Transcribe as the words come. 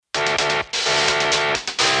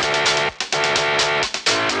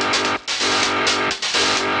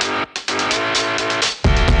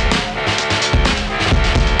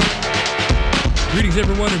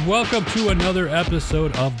everyone, and welcome to another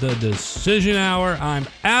episode of the Decision Hour. I'm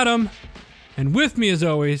Adam, and with me, as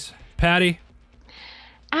always, Patty.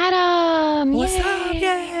 Adam! What's up?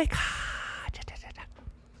 Yay!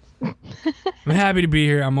 I'm happy to be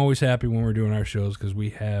here. I'm always happy when we're doing our shows because we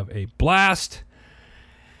have a blast.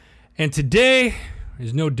 And today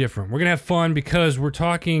is no different. We're going to have fun because we're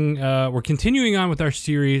continuing on with our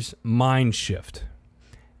series, Mind Shift.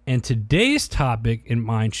 And today's topic in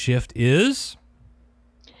Mind Shift is...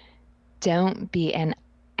 Don't be an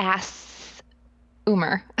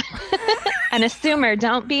assumer. An assumer.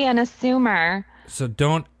 Don't be an assumer. So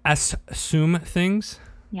don't assume things?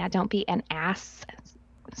 Yeah, don't be an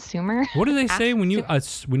assumer. What do they say when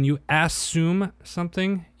you assume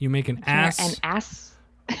something? You make an ass? An ass.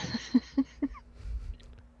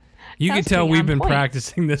 You can tell we've been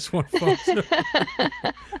practicing this one, folks.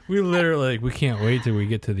 We literally, we can't wait till we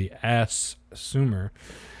get to the assumer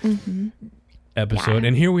episode. Yeah.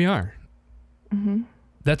 And here we are. Mm-hmm.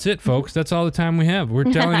 That's it, folks. That's all the time we have. We're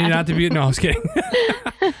telling you not to be... No, I was kidding.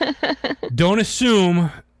 Don't assume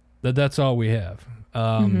that that's all we have.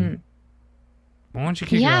 Why don't you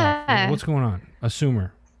kick it off? What's going on?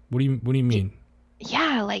 Assumer. What do you mean?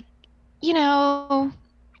 Yeah, like,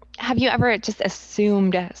 have you ever just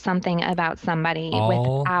assumed something about somebody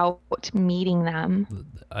without meeting them?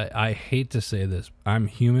 I hate to say this. I'm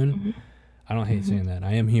human. Mm-hmm. I don't hate saying that.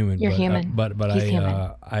 I am human. You're human. But He's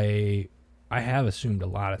human. I have assumed a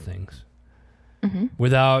lot of things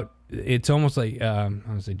without. It's almost like I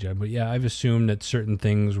don't say judge, but yeah, I've assumed that certain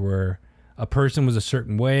things were a person was a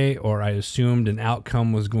certain way, or I assumed an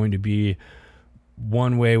outcome was going to be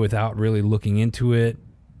one way without really looking into it.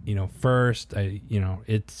 First,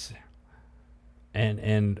 it's,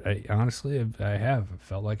 and I honestly, I have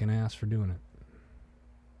felt like an ass for doing it.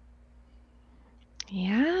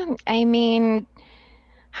 Yeah, I mean,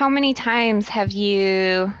 how many times have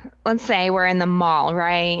you, let's say we're in the mall,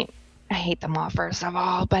 right? I hate the mall, first of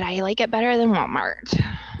all, but I like it better than Walmart.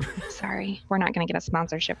 Sorry, we're not going to get a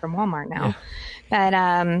sponsorship from Walmart now. Yeah.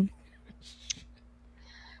 But,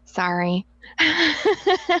 sorry.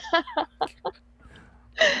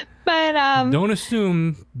 But don't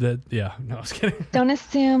assume that. Yeah, no, I was kidding. Don't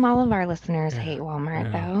assume all of our listeners hate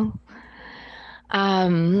Walmart, though.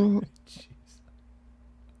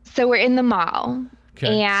 So we're in the mall,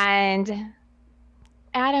 and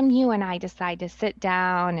Adam, you and I decide to sit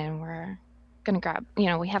down, and we're gonna grab.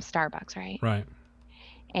 We have Starbucks, right? Right.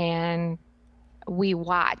 And we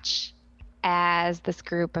watch as this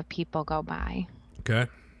group of people go by. Okay.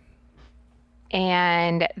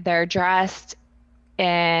 And they're dressed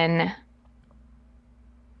in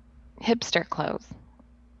hipster clothes.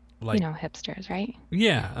 Like, hipsters, right?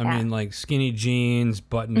 Yeah. I mean, like skinny jeans,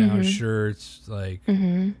 button-down shirts, like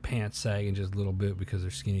pants sagging just a little bit because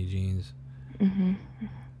they're skinny jeans. Mm-hmm.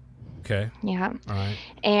 Okay. Yeah. All right.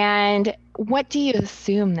 And what do you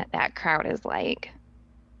assume that crowd is like?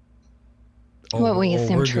 What we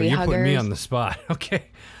assume, tree huggers? You're putting me on the spot. Okay.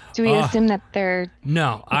 Do we assume that they're...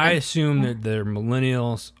 No, I assume that they're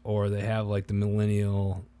millennials, or they have like the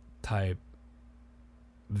millennial type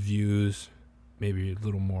views, maybe a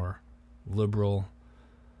little more liberal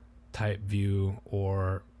type view,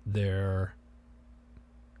 or they're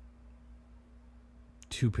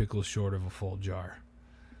 2 pickles short of a full jar.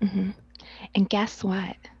 Mm-hmm. And guess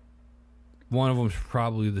what? One of them's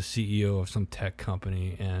probably the CEO of some tech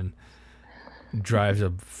company and drives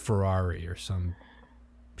a Ferrari or some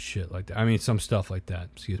shit like that. I mean, some stuff like that.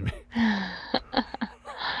 Excuse me.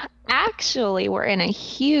 Actually, we're in a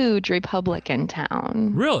huge Republican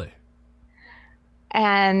town. Really?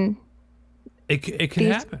 And it could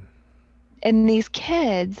happen. And these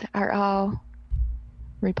kids are all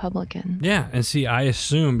Republican. Yeah, and see, I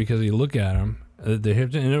assume because you look at them, the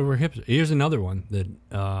hips and over hips. Here's another one that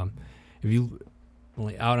if you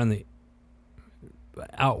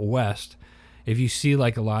out west, if you see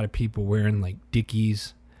like a lot of people wearing like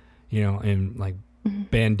Dickies, and like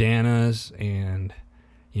bandanas, and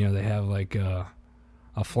they have like a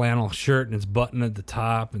flannel shirt and it's buttoned at the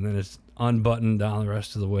top and then it's unbuttoned down the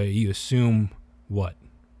rest of the way, you assume what?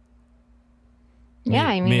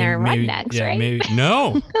 Yeah, they're rednecks, right? Maybe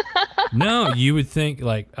no, you would think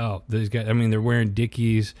like, oh, those guys. I mean, they're wearing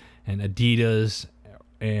Dickies and Adidas,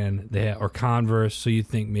 and or Converse. So you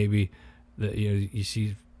think maybe that you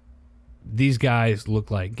see these guys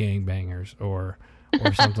look like gangbangers or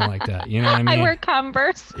something like that. You know what I mean? I wear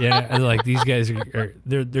Converse. Yeah, like these guys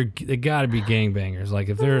they got to be gangbangers. Like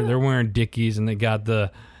if they're wearing Dickies and they got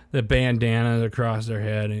the bandana across their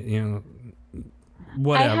head,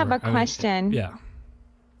 whatever. I have a question. Yeah.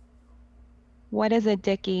 What is a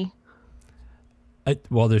Dickie?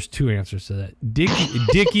 Well, there's two answers to that.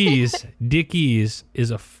 Dickies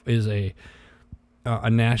is a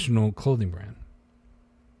national clothing brand.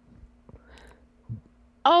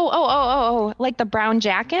 Oh, like the brown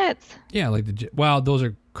jackets? Yeah, like those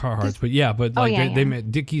are Carhartts, but yeah, but like they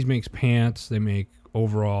make, Dickies makes pants, they make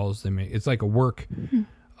overalls, it's like a work,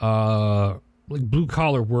 like blue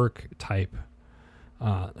collar work type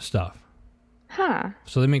stuff. Huh.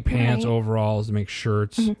 So they make pants, overalls, they make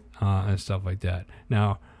shirts, and stuff like that.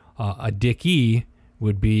 Now, a Dickie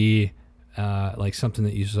would be like something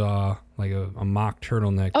that you saw, like a mock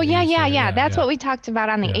turtleneck. Oh yeah. That's what we talked about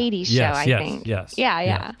on the '80s show. I think. Yes.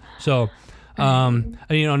 Yeah. So,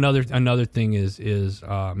 another thing is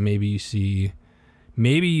maybe you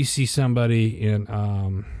see somebody in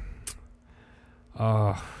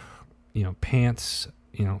pants,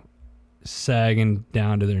 sagging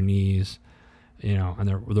down to their knees, and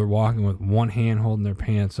they're walking with one hand holding their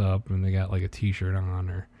pants up, and they got like a t-shirt on,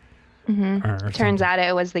 or turns out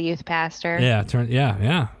it was the youth pastor.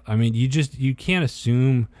 Yeah. I mean, you can't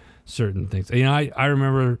assume certain things. I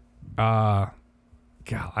remember, I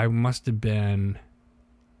must have been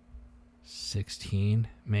 16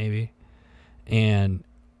 maybe, and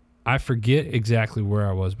I forget exactly where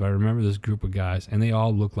I was, but I remember this group of guys, and they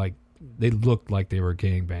all looked like they were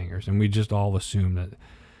gangbangers, and we just all assumed that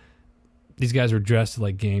these guys were dressed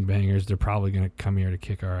like gangbangers. They're probably going to come here to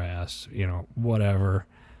kick our ass, whatever.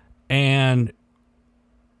 And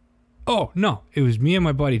oh no, it was me and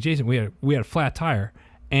my buddy Jason. We had a flat tire,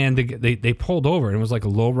 and they pulled over, and it was like a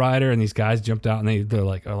lowrider, and these guys jumped out, and they're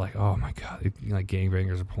like, oh my god, like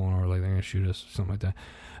gangbangers are pulling over, like they're gonna shoot us or something like that.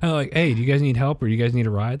 And they're like, hey, do you guys need help, or do you guys need a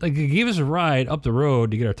ride? Like, they gave us a ride up the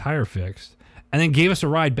road to get our tire fixed, and then gave us a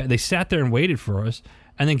ride back. They sat there and waited for us,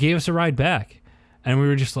 and then gave us a ride back, and we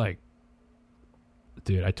were just like,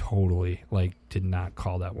 dude, I totally did not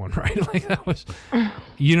call that one right. Like, that was,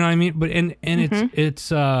 you know what I mean? But and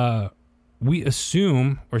it's we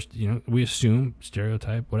assume,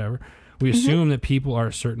 stereotype, whatever. We assume that people are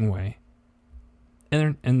a certain way,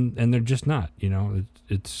 and they're just not.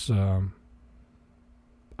 It's I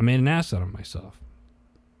made an ass out of myself.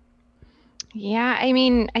 Yeah, I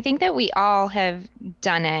mean, I think that we all have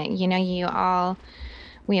done it.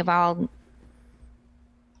 We have all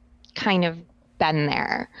kind of been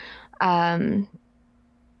there.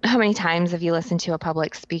 How many times have you listened to a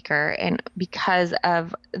public speaker, and because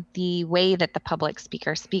of the way that the public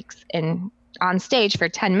speaker speaks on stage for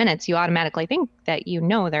 10 minutes, you automatically think that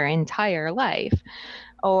their entire life?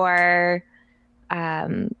 Or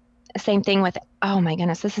same thing with, oh my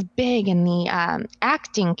goodness, this is big in the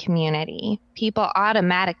acting community. People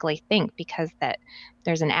automatically think because that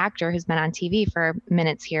there's an actor who's been on TV for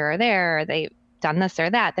minutes here or there, or they've done this or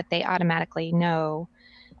that they automatically know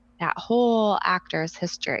that whole actor's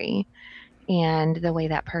history and the way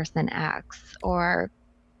that person acts. Or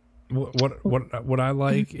what I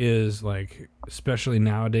like is, like, especially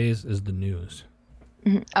nowadays, is the news.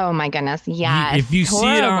 Oh my goodness, yes. If you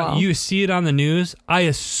see it on the news, I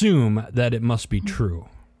assume that it must be true.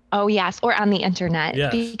 Oh yes, or on the internet.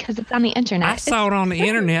 Yes. Because it's on the internet. I saw it on the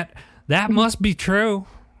internet. That must be true.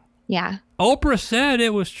 Yeah. Oprah said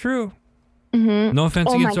it was true. Mm-hmm. No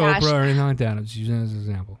offense against Oprah or anything like that. I'm just using it as an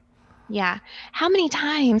example. Yeah. How many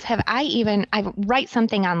times have I write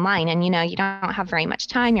something online, and you don't have very much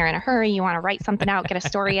time. You're in a hurry. You want to write something out, get a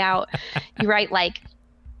story out. You write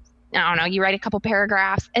you write a couple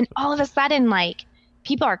paragraphs, and all of a sudden,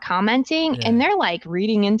 people are commenting, and they're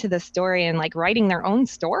reading into the story and writing their own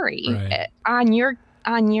story on your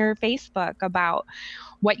Facebook about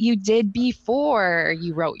what you did before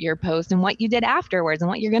you wrote your post and what you did afterwards and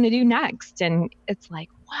what you're going to do next. And it's like,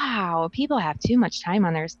 wow, people have too much time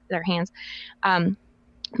on their hands.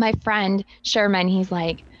 My friend Sherman, he's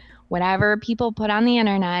like, whatever people put on the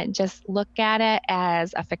internet, just look at it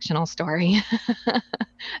as a fictional story.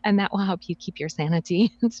 And that will help you keep your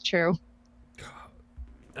sanity. It's true.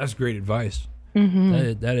 That's great advice.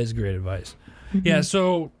 Mm-hmm. That is great advice. Mm-hmm. Yeah.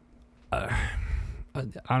 So I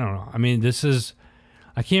don't know. I mean,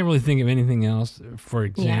 I can't really think of anything else for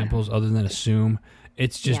examples other than assume.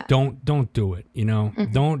 It's just don't do it.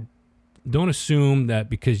 Mm-hmm. Don't assume that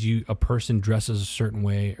because a person dresses a certain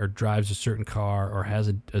way or drives a certain car or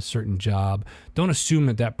has a certain job. Don't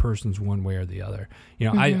assume that person's one way or the other.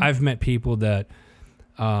 Mm-hmm. I've met people that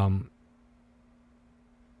I've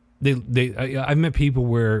met people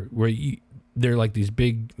where they're like these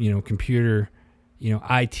big computer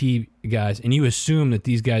IT guys, and you assume that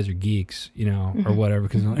these guys are geeks, mm-hmm. or whatever,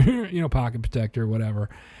 because pocket protector or whatever,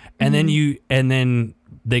 and mm-hmm. then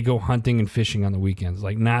they go hunting and fishing on the weekends,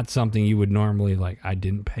 not something you would normally I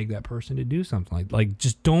didn't peg that person to do something like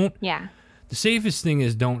just don't The safest thing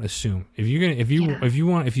is don't assume. If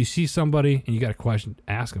you see somebody and you got a question,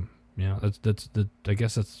 ask them. You know, I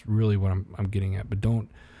guess that's really what I'm getting at. But don't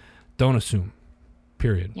assume.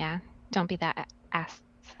 Period. Yeah. Don't be that ass.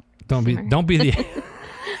 Don't be the.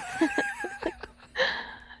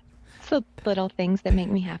 It's the little things that make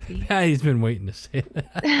me happy. Patty's been waiting to say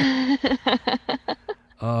that.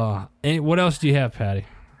 What else do you have, Patty?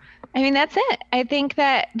 I mean, that's it. I think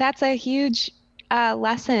that's a huge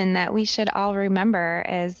lesson that we should all remember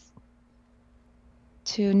is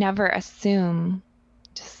to never assume.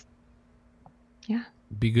 Just, yeah.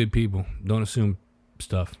 Be good people. Don't assume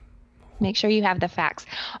stuff. Make sure you have the facts.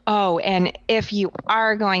 Oh, and if you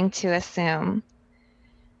are going to assume,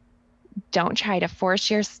 don't try to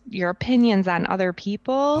force your opinions on other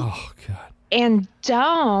people. Oh, God. And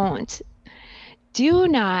do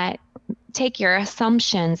not take your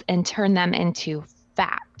assumptions and turn them into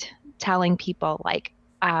fact. Telling people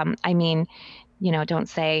don't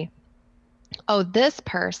say, oh, this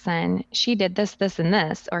person, she did this, this, and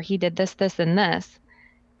this, or he did this, this, and this.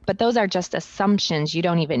 But those are just assumptions. You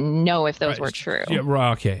don't even know if those were true.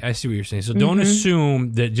 Yeah, okay. I see what you're saying. So don't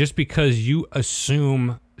assume that just because you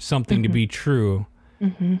assume something to be true,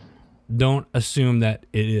 don't assume that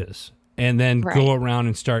it is. And then go around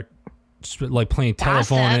and start like playing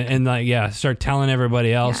telephone and start telling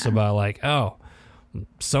everybody else about like, oh,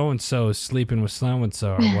 so-and-so is sleeping with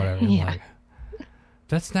so-and-so or whatever. Like,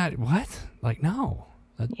 that's not what? Like, no.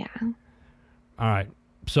 All right.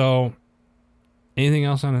 So anything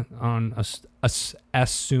else on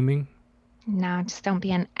assuming? No, just don't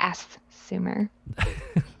be an assumer.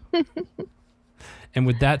 And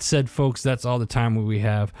with that said, folks, that's all the time we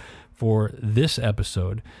have for this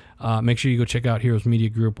episode. Make sure you go check out Heroes Media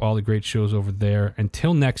Group, all the great shows over there.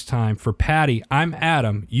 Until next time, for Patty, I'm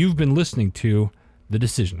Adam. You've been listening to The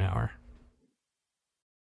Decision Hour.